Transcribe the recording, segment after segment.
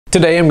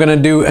Today I'm going to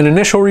do an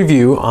initial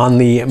review on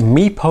the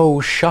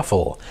Meepo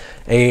Shuffle,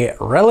 a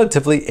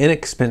relatively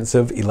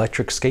inexpensive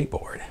electric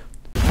skateboard.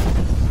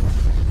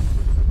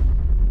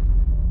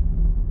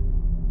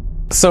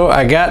 So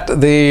I got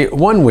the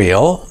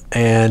OneWheel,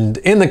 and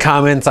in the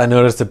comments I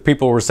noticed that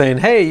people were saying,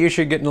 hey, you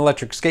should get an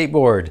electric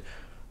skateboard.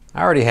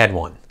 I already had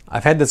one.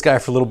 I've had this guy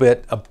for a little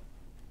bit,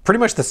 pretty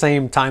much the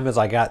same time as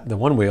I got the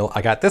OneWheel,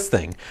 I got this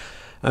thing.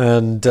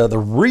 And the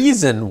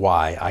reason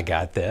why I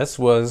got this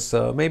was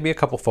maybe a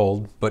couple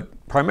fold,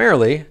 but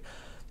primarily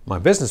my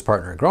business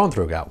partner Growing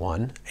Through got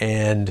one,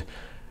 and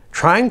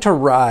trying to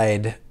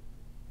ride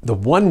the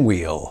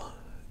OneWheel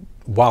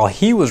while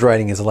he was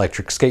riding his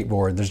electric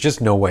skateboard, there's just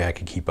no way I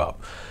could keep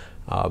up.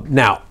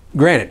 Now,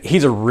 granted,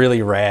 he's a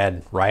really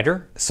rad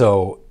rider,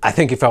 so I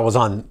think if I was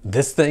on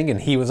this thing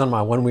and he was on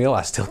my OneWheel,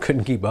 I still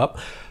couldn't keep up.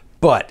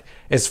 But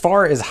as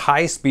far as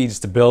high-speed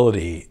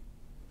stability,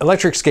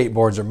 electric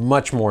skateboards are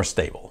much more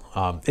stable.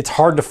 It's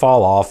hard to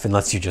fall off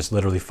unless you just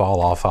literally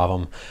fall off of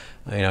them.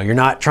 You know, you're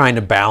not trying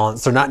to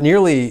balance. They're not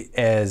nearly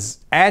as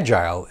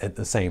agile at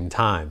the same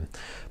time.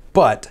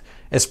 But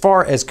as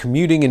far as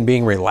commuting and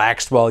being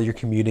relaxed while you're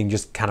commuting,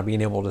 just kind of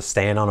being able to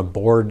stand on a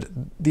board,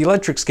 the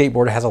electric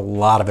skateboard has a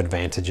lot of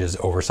advantages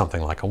over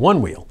something like a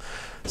OneWheel.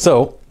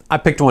 So I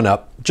picked one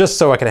up just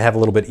so I could have a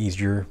little bit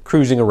easier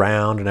cruising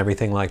around and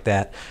everything like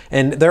that.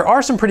 And there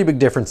are some pretty big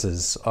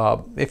differences.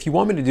 If you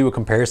want me to do a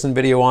comparison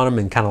video on them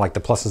and kind of like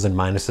the pluses and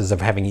minuses of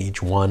having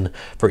each one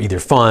for either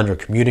fun or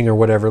commuting or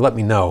whatever, let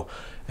me know.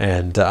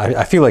 And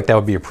I feel like that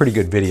would be a pretty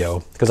good video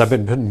because I've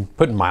been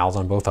putting miles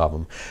on both of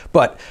them.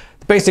 But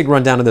the basic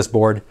rundown of this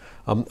board,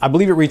 I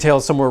believe it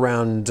retails somewhere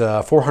around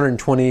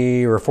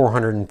 420 or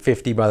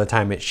 450 by the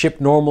time it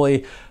shipped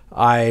normally.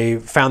 I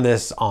found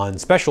this on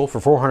special for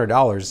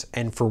 $400,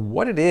 and for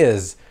what it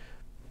is,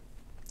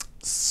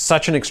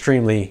 such an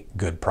extremely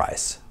good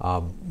price.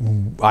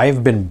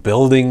 I've been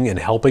building and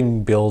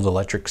helping build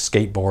electric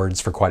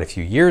skateboards for quite a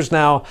few years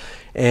now,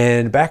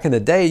 and back in the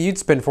day, you'd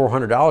spend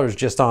 $400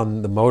 just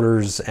on the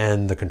motors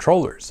and the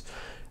controllers.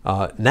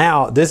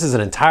 Now, this is an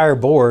entire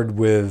board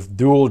with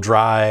dual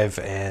drive,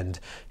 and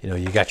you know,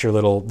 you got your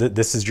little,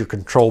 this is your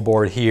control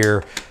board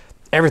here.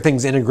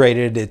 Everything's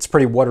integrated. It's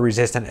pretty water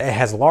resistant. It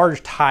has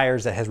large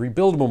tires. It has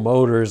rebuildable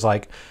motors.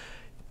 Like,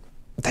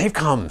 they've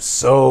come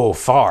so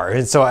far.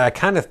 And so I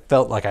kind of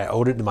felt like I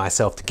owed it to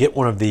myself to get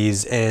one of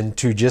these and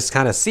to just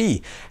kind of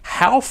see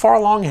how far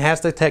along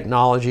has the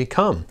technology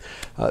come.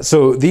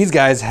 So these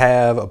guys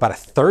have about a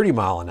 30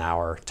 mile an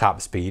hour top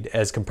speed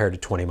as compared to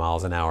 20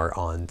 miles an hour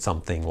on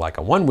something like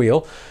a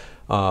OneWheel.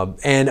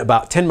 And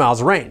about 10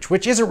 miles of range,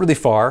 which isn't really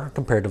far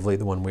comparatively.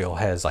 The OneWheel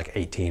has like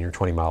 18 or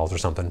 20 miles or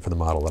something for the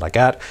model that I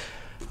got.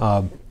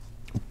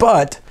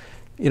 But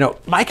you know,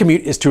 my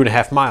commute is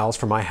 2.5 miles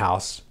from my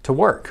house to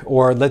work.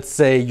 Or let's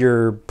say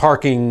you're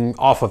parking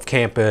off of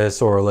campus,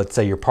 or let's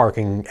say you're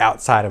parking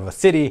outside of a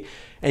city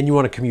and you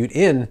want to commute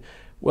in.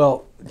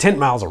 Well, 10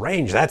 miles of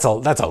range, that's a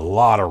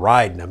lot of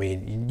riding. I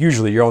mean,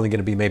 usually you're only going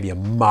to be maybe a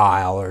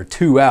mile or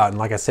two out. And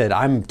like I said,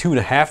 I'm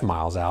 2.5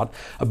 miles out,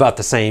 about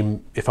the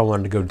same if I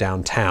wanted to go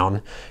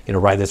downtown, you know,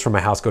 ride this from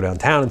my house, go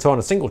downtown. And so on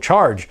a single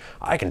charge,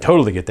 I can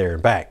totally get there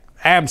and back.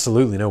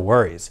 Absolutely no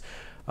worries.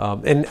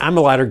 And I'm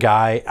a lighter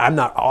guy.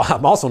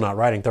 I'm also not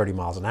riding 30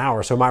 miles an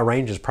hour, so my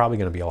range is probably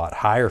going to be a lot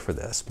higher for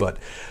this. But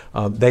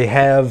they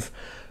have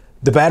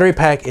the battery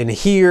pack in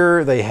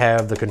here. They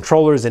have the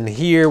controllers in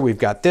here. We've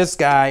got this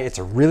guy. It's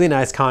a really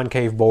nice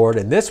concave board,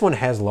 and this one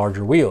has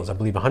larger wheels. I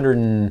believe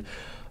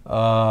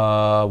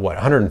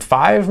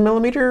 105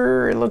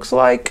 millimeter, it looks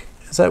like.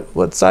 Is that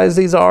what size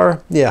these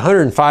are? Yeah,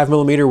 105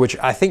 millimeter, which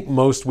I think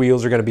most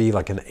wheels are going to be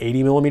like an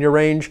 80 millimeter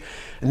range,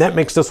 and that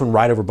makes this one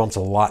ride over bumps a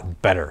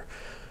lot better.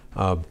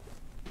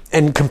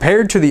 And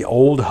compared to the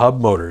old hub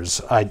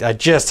motors, I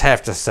just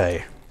have to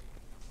say,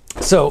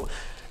 so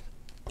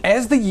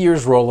as the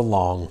years roll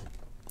along,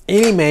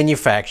 any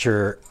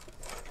manufacturer,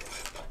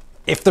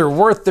 if they're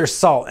worth their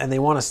salt and they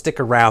want to stick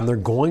around, they're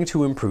going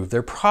to improve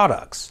their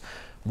products.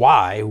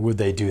 Why would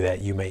they do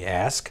that, you may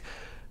ask?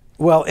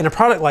 Well, in a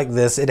product like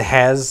this, it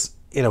has,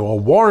 you know, a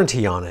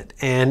warranty on it.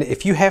 And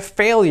if you have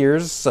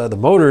failures, the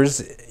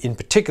motors in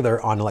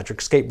particular on electric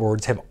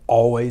skateboards have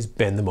always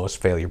been the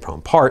most failure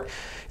prone part.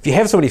 If you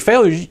have so many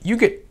failures, you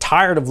get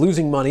tired of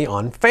losing money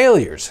on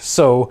failures.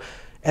 So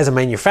as a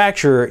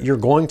manufacturer, you're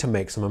going to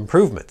make some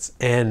improvements.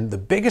 And the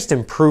biggest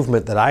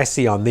improvement that I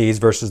see on these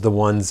versus the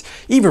ones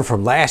even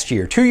from last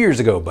year, 2 years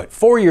ago, but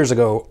 4 years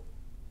ago,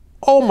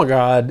 oh my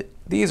God,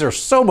 these are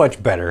so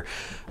much better.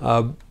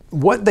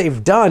 What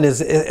they've done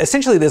is,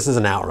 essentially this is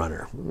an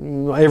outrunner.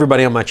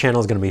 Everybody on my channel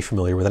is going to be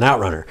familiar with an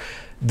outrunner.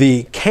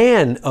 The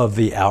can of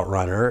the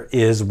outrunner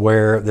is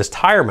where this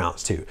tire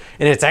mounts to,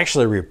 and it's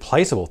actually a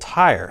replaceable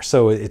tire.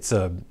 So it's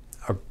a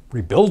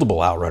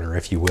rebuildable outrunner,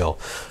 if you will.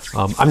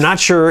 I'm not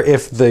sure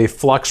if the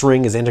flux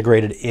ring is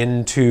integrated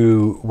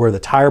into where the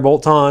tire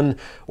bolts on,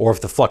 or if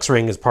the flux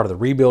ring is part of the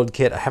rebuild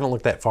kit. I haven't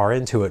looked that far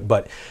into it,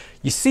 but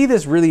you see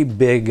this really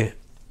big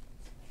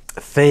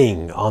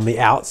thing on the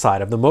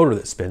outside of the motor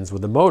that spins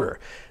with the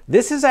motor.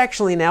 This is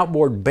actually an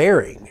outboard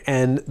bearing,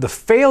 and the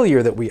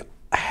failure that we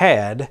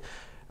had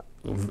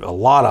a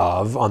lot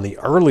of on the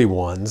early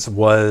ones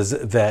was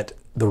that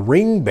the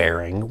ring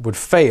bearing would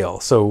fail.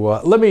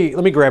 So let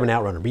me grab an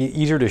outrunner. It'd be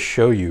easier to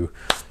show you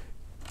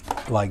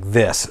like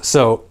this.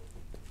 So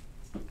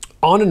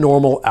on a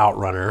normal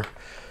outrunner,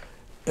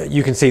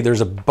 you can see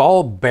there's a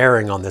ball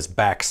bearing on this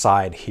back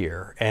side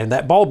here, and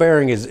that ball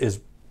bearing is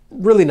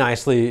really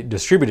nicely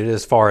distributed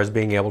as far as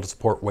being able to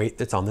support weight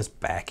that's on this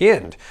back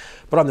end.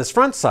 But on this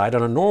front side,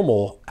 on a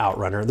normal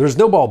outrunner, there's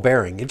no ball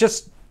bearing. It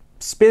just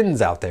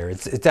spins out there.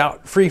 It's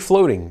out free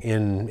floating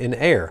in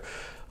air.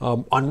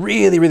 On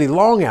really, really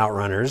long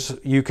outrunners,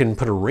 you can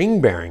put a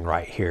ring bearing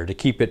right here to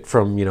keep it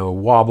from, you know,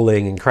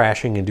 wobbling and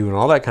crashing and doing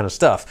all that kind of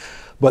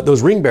stuff. But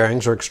those ring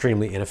bearings are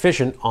extremely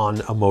inefficient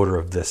on a motor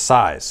of this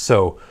size.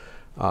 So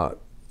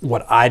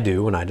what I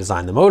do when I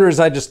design the motors,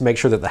 I just make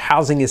sure that the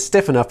housing is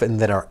stiff enough and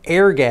that our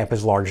air gap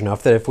is large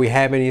enough that if we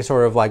have any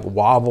sort of like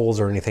wobbles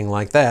or anything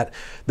like that,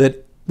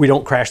 that we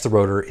don't crash the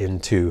rotor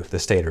into the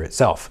stator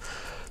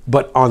itself.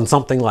 But on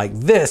something like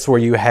this, where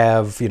you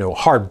have, you know,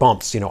 hard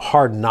bumps, you know,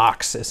 hard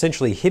knocks,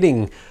 essentially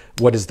hitting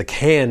what is the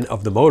can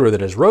of the motor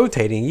that is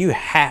rotating, you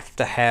have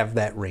to have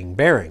that ring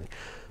bearing.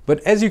 But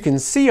as you can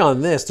see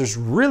on this, there's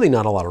really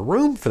not a lot of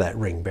room for that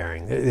ring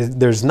bearing.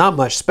 There's not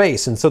much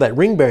space, and so that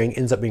ring bearing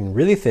ends up being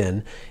really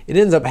thin. It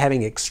ends up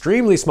having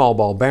extremely small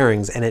ball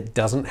bearings, and it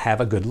doesn't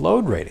have a good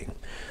load rating.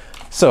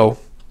 So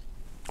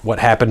what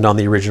happened on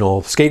the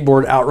original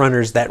skateboard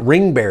outrunners, that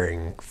ring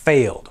bearing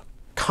failed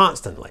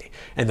constantly.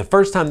 And the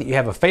first time that you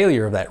have a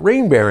failure of that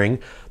ring bearing,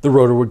 the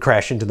rotor would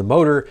crash into the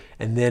motor,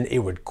 and then it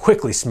would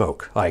quickly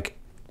smoke, like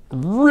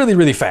really,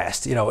 really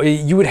fast. You know,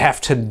 you would have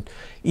to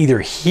either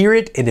hear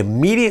it and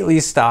immediately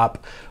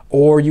stop,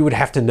 or you would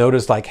have to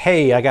notice like,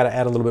 hey, I got to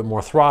add a little bit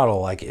more throttle.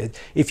 Like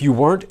if you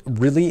weren't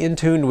really in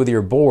tune with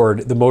your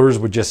board, the motors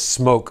would just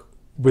smoke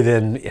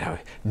within, you know,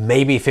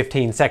 maybe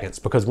 15 seconds,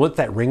 because once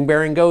that ring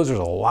bearing goes, there's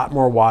a lot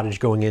more wattage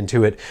going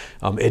into it.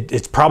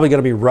 It's probably going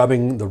to be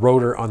rubbing the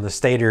rotor on the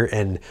stator,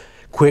 and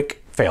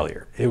quick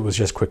failure. It was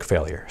just quick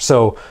failure.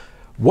 So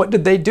what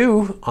did they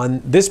do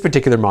on this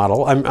particular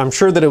model? I'm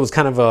sure that it was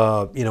kind of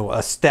a, you know, a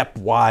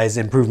stepwise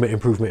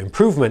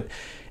improvement.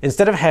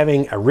 Instead of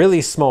having a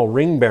really small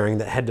ring bearing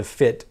that had to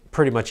fit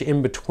pretty much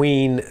in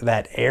between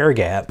that air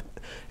gap,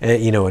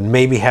 you know, and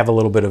maybe have a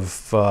little bit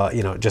of,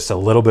 you know, just a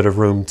little bit of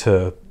room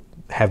to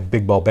have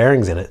big ball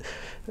bearings in it,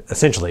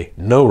 essentially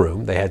no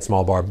room. They had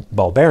small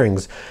ball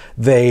bearings.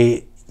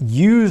 They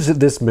use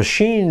this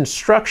machine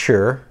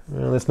structure,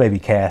 well, this may be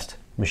cast,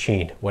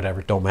 machine,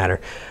 whatever, don't matter.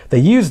 They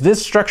use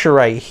this structure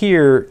right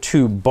here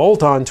to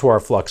bolt onto our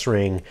flux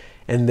ring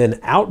and then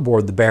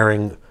outboard the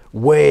bearing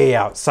way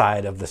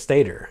outside of the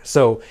stator.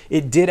 So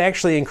it did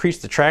actually increase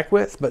the track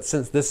width, but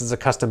since this is a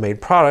custom made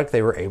product,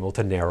 they were able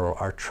to narrow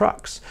our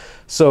trucks.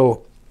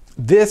 So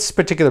this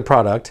particular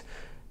product,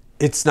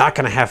 it's not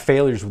going to have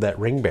failures with that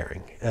ring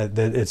bearing.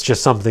 It's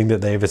just something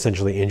that they've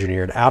essentially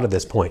engineered out at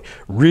this point.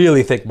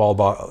 Really thick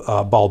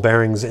ball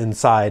bearings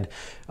inside.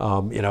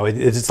 You know,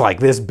 it's like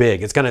this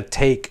big. It's going to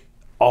take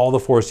all the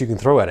force you can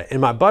throw at it. And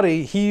my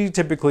buddy, he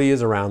typically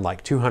is around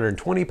like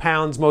 220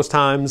 pounds most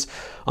times.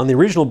 On the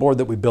original board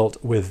that we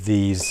built with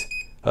these,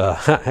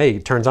 hey,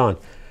 it turns on.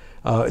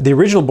 The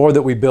original board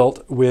that we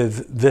built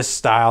with this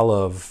style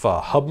of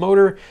hub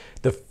motor,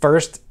 the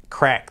first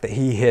crack that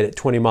he hit at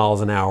 20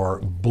 miles an hour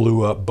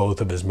blew up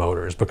both of his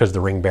motors because the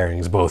ring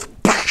bearings both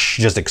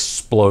just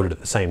exploded at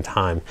the same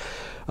time.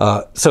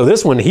 So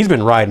this one, he's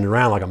been riding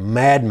around like a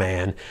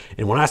madman.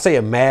 And when I say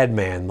a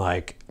madman,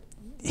 like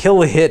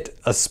he'll hit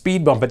a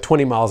speed bump at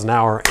 20 miles an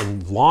hour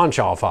and launch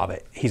off of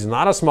it. He's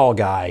not a small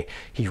guy.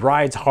 He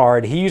rides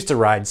hard. He used to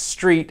ride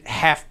street,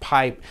 half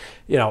pipe.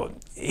 You know,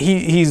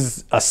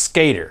 he's a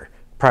skater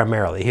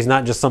primarily. He's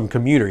not just some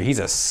commuter. He's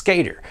a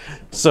skater.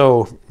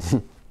 So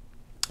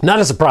not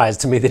a surprise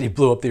to me that he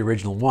blew up the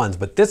original ones,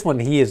 but this one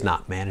he has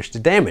not managed to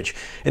damage.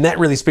 And that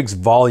really speaks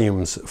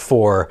volumes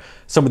for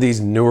some of these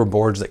newer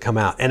boards that come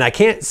out. And I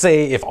can't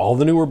say if all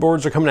the newer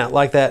boards are coming out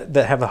like that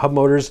have the hub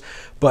motors,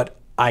 but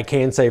I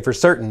can say for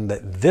certain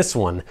that this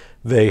one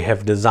they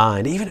have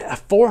designed, even a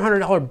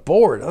 $400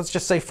 board, let's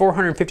just say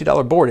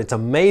 $450 board. It's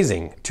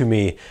amazing to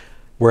me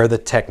where the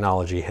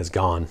technology has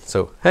gone.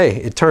 So, hey,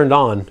 it turned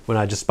on when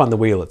I just spun the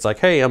wheel. It's like,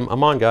 hey,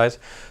 I'm on, guys.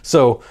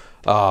 So,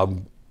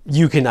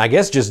 you can, I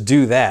guess, just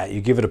do that. You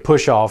give it a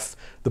push off,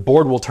 the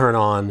board will turn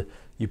on,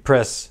 you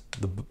press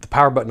the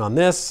power button on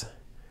this,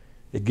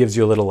 it gives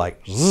you a little like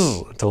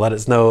zzz to let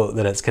us know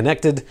that it's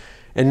connected,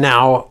 and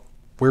now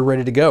we're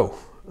ready to go.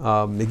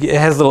 It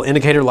has little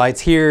indicator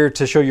lights here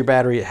to show your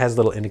battery, it has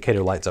little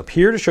indicator lights up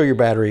here to show your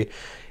battery,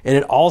 and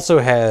it also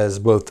has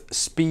both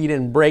speed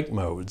and brake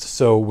modes.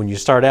 So when you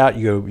start out,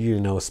 you go, you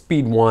know,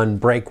 speed 1,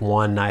 brake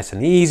 1, nice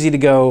and easy to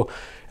go,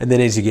 and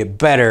then as you get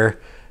better,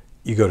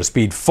 you go to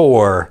speed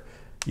 4,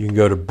 you can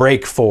go to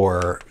brake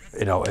 4,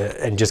 you know,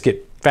 and just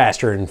get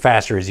faster and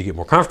faster as you get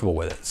more comfortable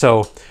with it.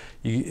 So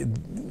a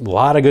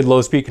lot of good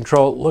low speed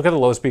control. Look at the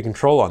low speed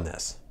control on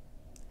this.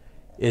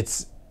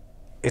 It's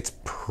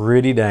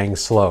pretty dang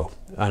slow.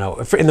 I know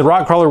in the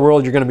rock crawler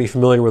world, you're going to be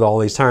familiar with all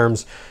these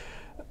terms,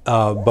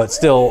 but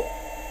still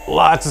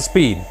lots of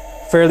speed,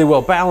 fairly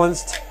well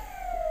balanced.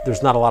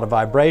 There's not a lot of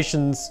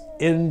vibrations.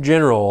 In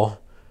general,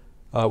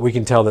 we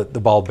can tell that the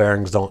ball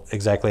bearings don't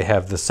exactly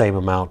have the same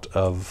amount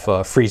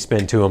of free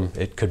spin to them.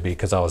 It could be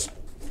because I was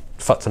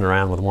futzing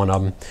around with one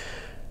of them.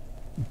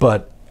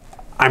 But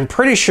I'm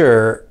pretty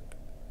sure,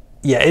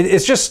 yeah,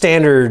 it's just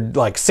standard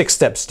like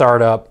 6-step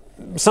startup.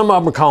 Some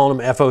of them are calling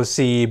them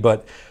FOC,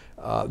 but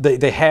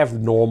they have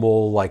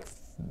normal like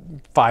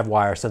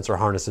 5-wire sensor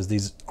harnesses.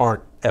 These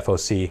aren't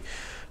FOC.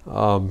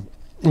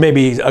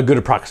 Maybe a good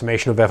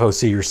approximation of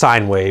FOC or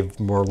sine wave,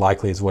 more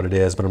likely is what it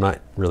is, but I'm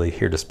not really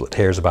here to split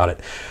hairs about it.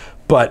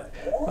 But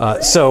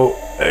so,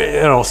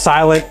 you know,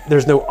 silent,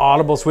 there's no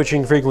audible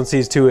switching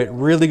frequencies to it,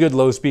 really good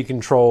low speed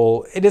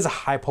control. It is a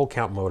high pole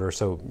count motor,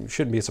 so it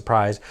shouldn't be a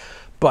surprise.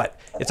 But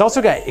it's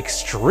also got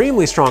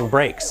extremely strong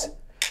brakes.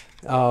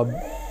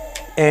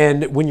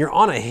 And when you're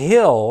on a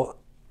hill,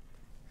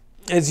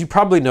 as you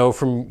probably know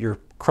from your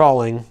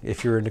crawling,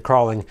 if you're into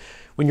crawling,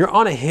 when you're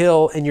on a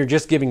hill and you're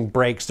just giving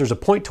brakes, there's a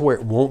point to where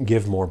it won't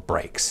give more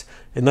brakes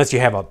unless you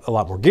have a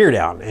lot more gear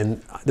down,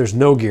 and there's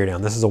no gear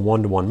down. This is a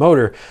 1-to-1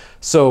 motor.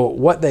 So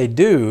what they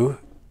do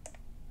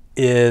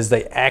is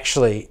they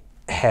actually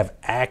have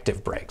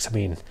active brakes. I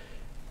mean,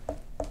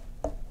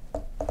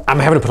 I'm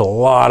having to put a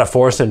lot of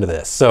force into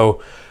this.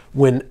 So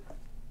when,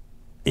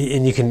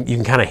 and you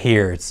can kind of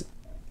hear, it's,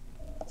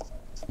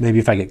 maybe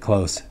if I get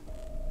close,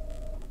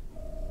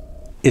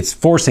 it's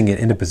forcing it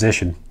into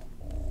position.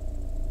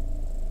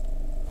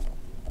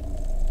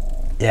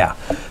 Yeah,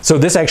 so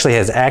this actually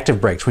has active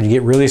brakes. When you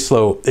get really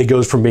slow, it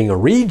goes from being a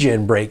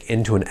regen brake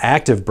into an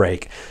active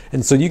brake.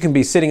 And so you can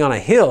be sitting on a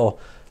hill,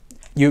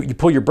 you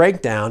pull your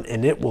brake down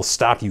and it will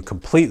stop you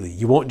completely.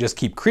 You won't just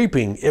keep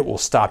creeping, it will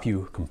stop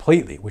you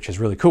completely, which is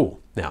really cool.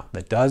 Now,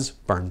 that does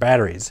burn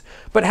batteries,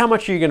 but how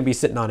much are you gonna be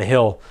sitting on a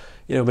hill,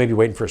 you know, maybe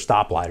waiting for a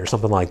stoplight or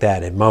something like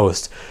that at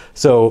most.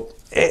 So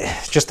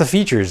just the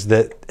features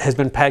that has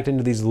been packed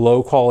into these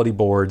low quality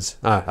boards,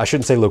 I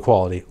shouldn't say low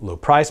quality, low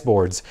price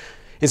boards,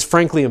 is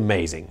frankly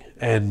amazing.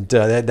 And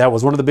that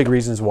was one of the big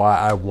reasons why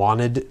I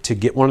wanted to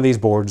get one of these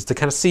boards to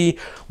kind of see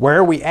where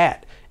are we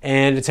at.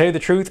 And to tell you the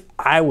truth,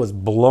 I was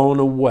blown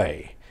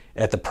away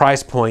at the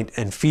price point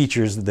and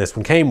features that this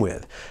one came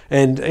with.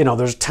 And you know,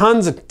 there's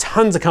tons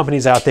of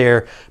companies out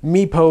there.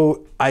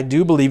 Meepo, I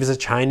do believe, is a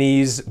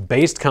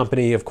Chinese-based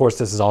company. Of course,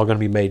 this is all going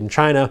to be made in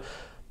China.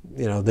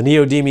 You know, the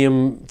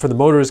neodymium for the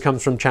motors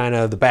comes from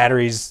China. The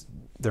batteries,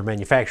 they're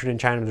manufactured in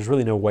China. There's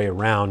really no way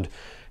around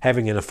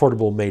having an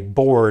affordable made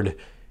board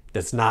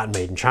that's not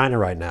made in China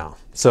right now.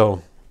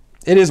 So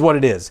it is what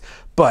it is,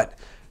 but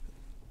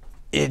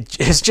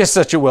it's just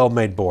such a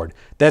well-made board.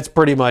 That's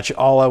pretty much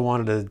all I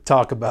wanted to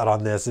talk about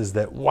on this, is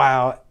that,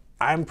 wow,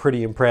 I'm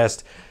pretty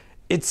impressed.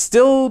 It's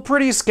still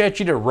pretty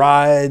sketchy to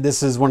ride.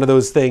 This is one of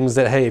those things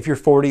that, hey, if you're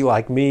 40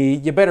 like me,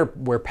 you better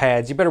wear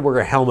pads, you better wear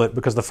a helmet,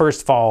 because the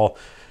first fall,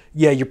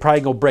 yeah, you're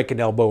probably gonna break an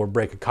elbow or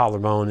break a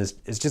collarbone.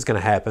 It's just gonna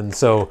happen.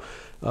 So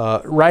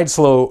ride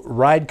slow,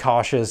 ride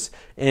cautious,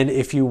 and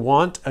if you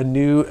want a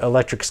new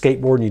electric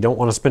skateboard and you don't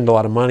want to spend a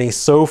lot of money,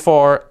 so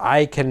far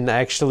I can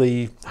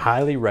actually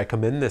highly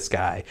recommend this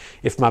guy.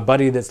 If my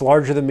buddy that's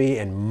larger than me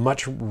and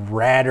much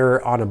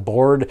radder on a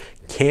board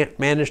can't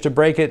manage to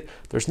break it,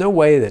 there's no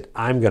way that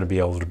I'm going to be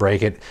able to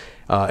break it.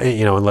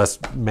 You know, unless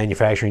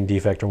manufacturing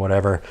defect or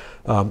whatever.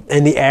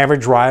 And the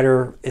average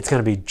rider, it's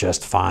gonna be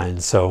just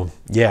fine. So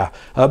yeah,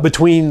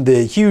 between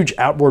the huge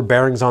outboard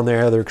bearings on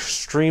there, they're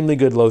extremely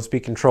good low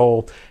speed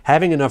control,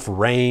 having enough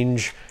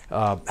range,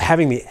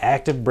 having the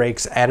active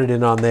brakes added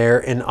in on there,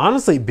 and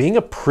honestly being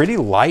a pretty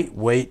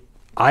lightweight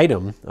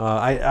item.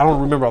 I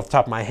don't remember off the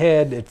top of my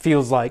head. It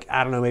feels like,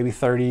 I don't know, maybe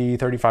 30,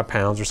 35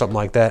 pounds or something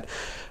like that.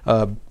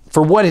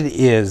 For what it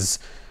is,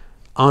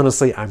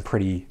 honestly, I'm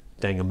pretty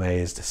dang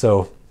amazed.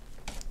 So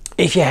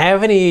if you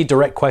have any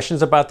direct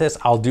questions about this,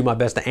 I'll do my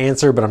best to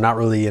answer, but I'm not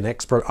really an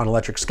expert on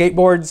electric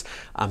skateboards.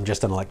 I'm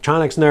just an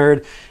electronics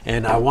nerd,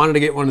 and I wanted to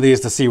get one of these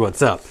to see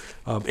what's up.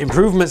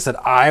 Improvements that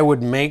I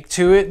would make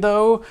to it,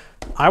 though,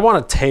 I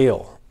want a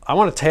tail. I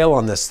want a tail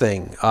on this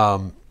thing.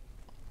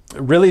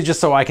 Really just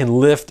so I can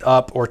lift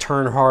up or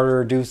turn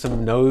harder, do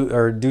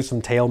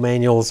some tail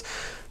manuals,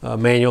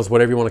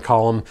 whatever you want to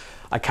call them.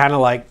 I kind of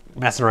like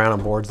messing around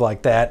on boards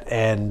like that,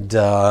 and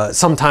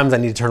sometimes I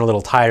need to turn a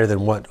little tighter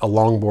than what a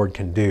longboard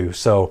can do.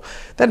 So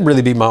that'd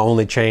really be my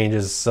only change,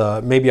 is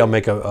maybe I'll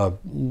make a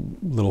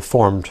little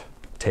formed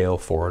tail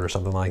for it or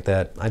something like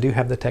that. I do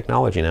have the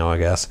technology now, I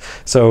guess.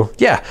 So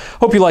yeah,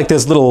 hope you like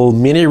this little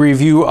mini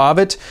review of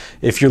it.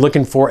 If you're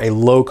looking for a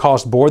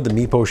low-cost board, the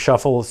Meepo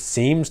Shuffle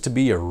seems to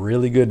be a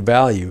really good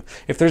value.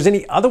 If there's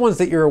any other ones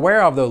that you're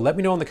aware of, though, let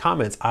me know in the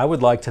comments. I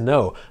would like to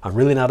know. I'm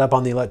really not up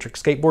on the electric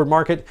skateboard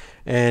market,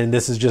 and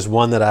this is just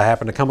one that I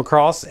happened to come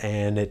across,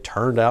 and it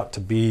turned out to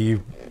be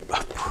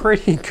a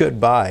pretty good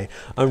buy.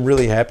 I'm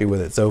really happy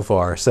with it so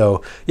far.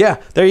 So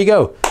yeah, there you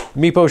go.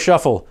 Meepo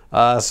Shuffle.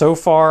 So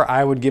far,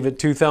 I would give it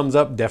 2 thumbs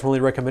up. Definitely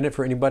recommend it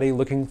for anybody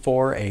looking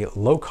for a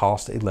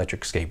low-cost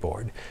electric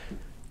skateboard.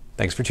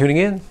 Thanks for tuning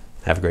in.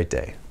 Have a great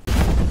day.